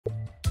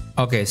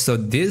Okay, so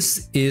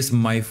this is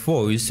my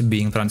voice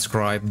being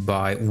transcribed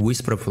by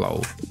Wispr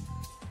flow.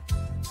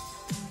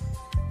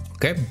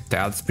 Okay,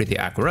 that's pretty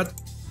accurate.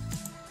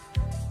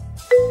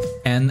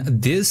 And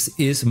this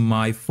is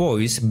my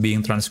voice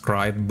being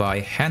transcribed by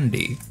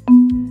Handy.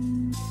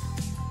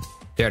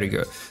 There you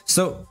go.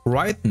 So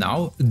right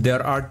now,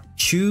 there are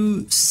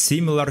two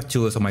similar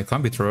tools on my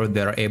computer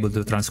that are able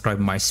to transcribe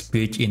my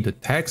speech into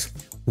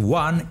text.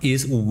 One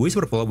is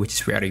Wispr flow, which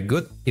is very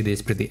good. It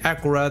is pretty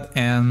accurate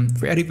and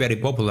very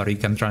popular. You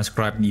can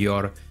transcribe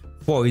your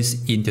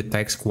voice into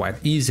text quite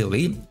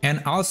easily,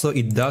 and also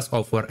it does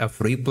offer a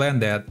free plan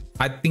that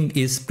I think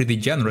is pretty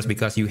generous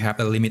because you have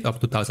a limit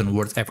of 2000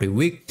 words every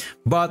week,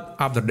 but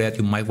after that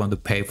you might want to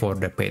pay for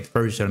the paid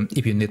version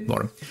if you need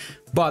more.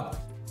 But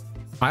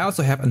I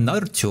also have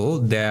another tool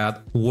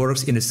that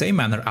works in the same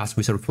manner as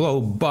Wispr flow,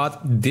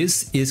 but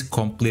this is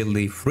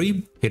completely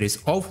free, it is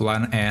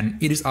offline, and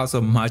it is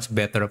also much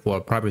better for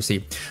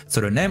privacy.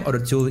 So the name of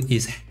the tool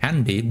is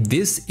Handy.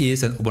 This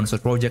is an open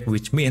source project,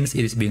 which means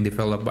it is being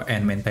developed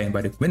and maintained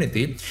by the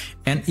community.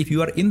 And if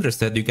you are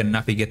interested, you can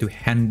navigate to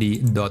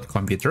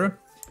handy.computer,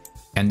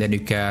 and then you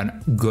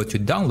can go to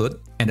download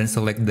and then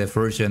select the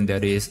version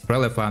that is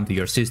relevant to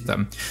your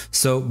system.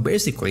 So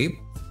basically,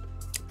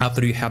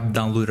 after you have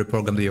downloaded the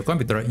program to your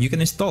computer, you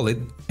can install it,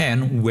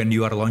 and when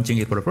you are launching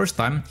it for the first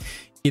time,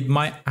 it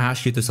might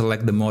ask you to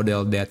select the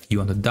model that you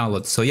want to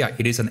download. So yeah,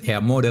 it is an AI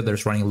model that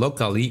is running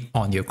locally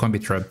on your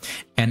computer.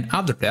 And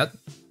after that,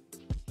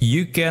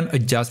 you can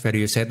adjust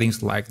various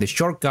settings like the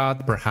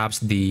shortcut, perhaps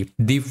the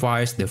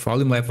device, the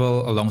volume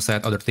level,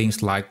 alongside other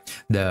things like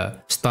the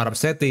startup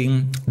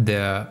setting,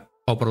 the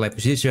overlay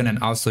position, and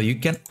also you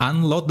can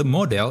unload the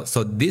model.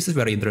 So this is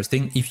very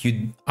interesting. If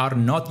you are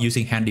not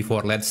using Handy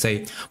for, let's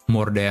say,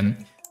 more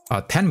than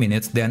 10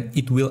 minutes, then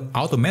it will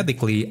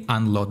automatically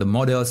unload the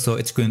model, so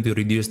it's going to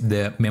reduce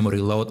the memory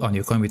load on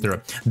your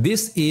computer.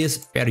 This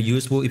is very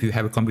useful if you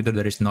have a computer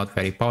that is not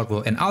very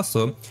powerful, and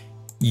also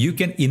you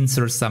can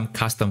insert some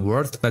custom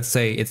words. Let's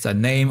say it's a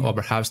name or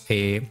perhaps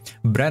a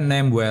brand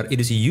name where it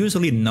is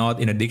usually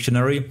not in a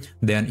dictionary,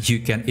 then you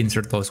can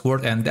insert those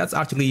words, and that's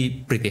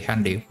actually pretty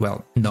handy.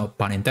 Well, no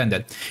pun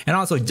intended. And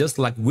also, just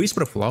like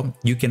Wispr flow,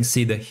 you can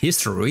see the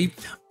history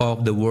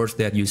of the words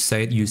that you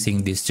said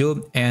using this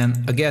tool.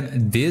 And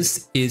again,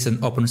 this is an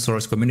open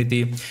source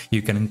community.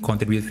 You can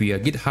contribute via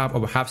GitHub, or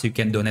perhaps you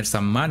can donate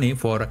some money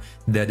for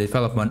the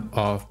development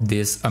of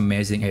this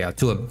amazing AI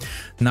tool.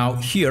 Now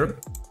here,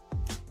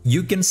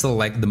 you can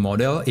select the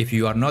model. If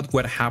you are not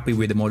quite happy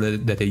with the model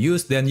that you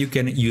use, then you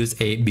can use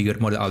a bigger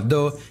model,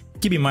 although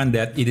keep in mind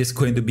that it is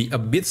going to be a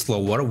bit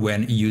slower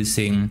when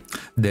using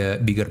the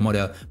bigger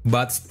model,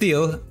 but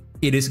still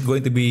it is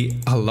going to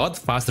be a lot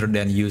faster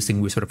than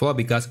using Wispr flow,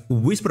 because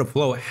Wispr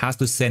flow has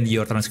to send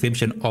your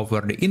transcription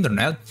over the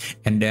internet,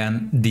 and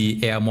then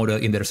the AI model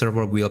in their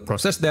server will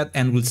process that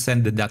and will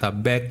send the data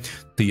back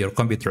to your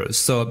computer.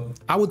 So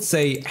I would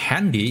say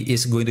Handy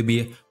is going to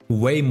be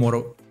way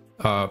more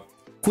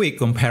quick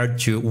compared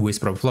to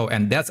Wispr flow,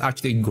 and that's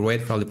actually a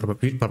great value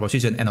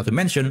proposition. And not to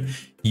mention,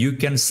 you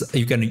can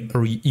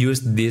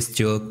use this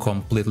tool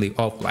completely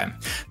offline.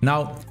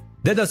 Now,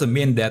 that doesn't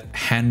mean that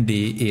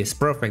Handy is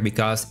perfect,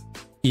 because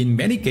in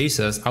many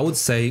cases, I would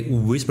say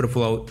Wispr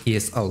flow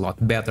is a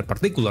lot better,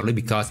 particularly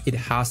because it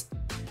has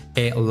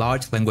a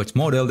large language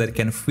model that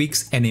can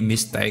fix any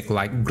mistake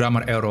like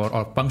grammar error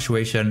or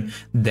punctuation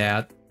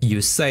that you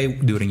say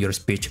during your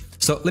speech.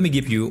 So let me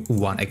give you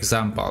one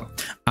example.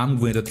 I'm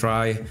going to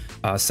try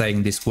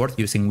saying this word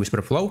using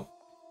Wispr flow.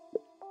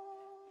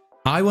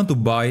 I want to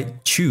buy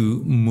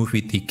 2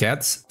 movie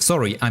tickets.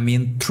 Sorry, I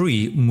mean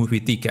 3 movie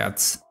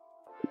tickets.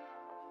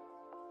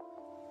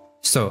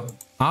 So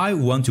I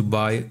want to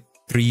buy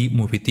 3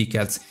 movie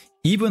tickets.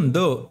 Even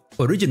though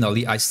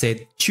originally I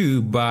said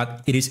 2,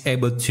 but it is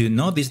able to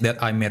notice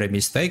that I made a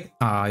mistake.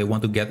 I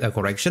want to get a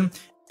correction,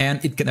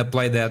 and it can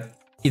apply that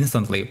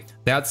instantly.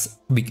 That's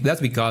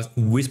because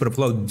Wispr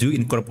flow do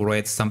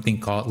incorporate something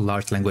called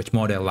large language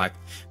model, like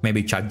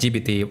maybe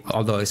ChatGPT,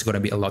 although it's going to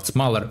be a lot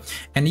smaller.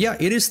 And yeah,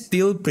 it is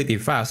still pretty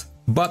fast.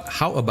 But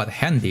how about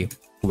Handy?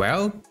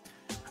 Well,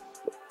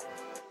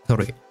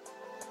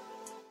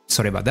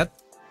 sorry about that.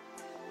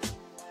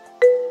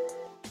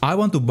 I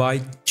want to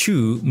buy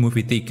 2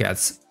 movie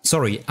tickets.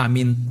 Sorry, I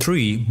mean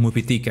 3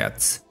 movie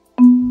tickets.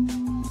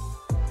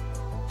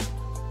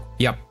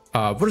 Yep.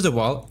 First of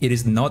all, it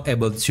is not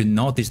able to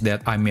notice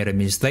that I made a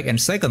mistake, and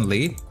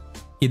secondly,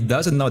 it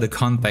doesn't know the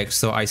context,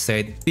 so I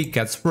said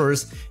tickets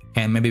first,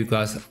 and maybe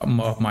because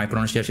of my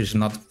pronunciation is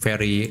not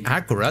very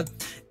accurate,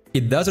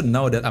 it doesn't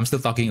know that I'm still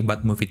talking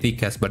about movie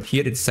tickets, but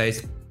here it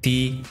says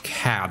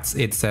tickets.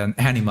 It's an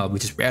animal,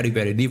 which is very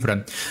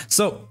different.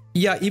 So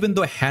yeah, even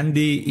though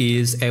Handy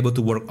is able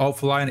to work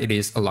offline, it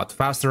is a lot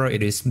faster,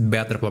 it is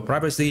better for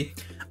privacy,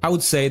 I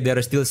would say there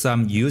are still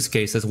some use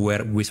cases where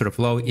Wispr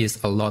flow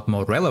is a lot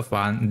more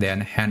relevant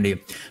than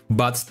Handy.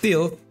 But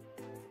still,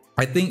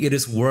 I think it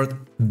is worth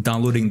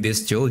downloading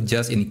this tool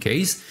just in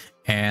case.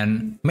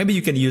 And maybe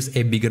you can use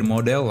a bigger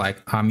model,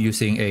 like I'm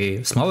using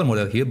a smaller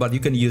model here, but you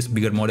can use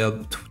bigger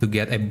model to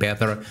get a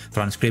better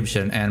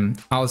transcription.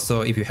 And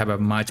also, if you have a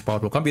much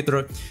powerful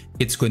computer,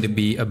 it's going to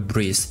be a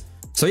breeze.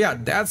 So yeah,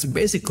 that's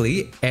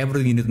basically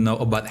everything you need to know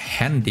about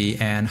Handy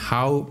and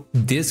how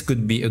this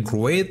could be a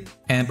great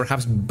and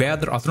perhaps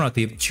better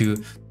alternative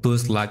to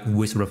tools like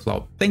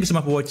Wispr. Thank you so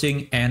much for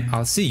watching, and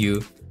I'll see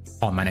you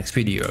on my next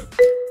video.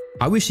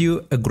 I wish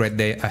you a great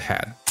day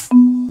ahead.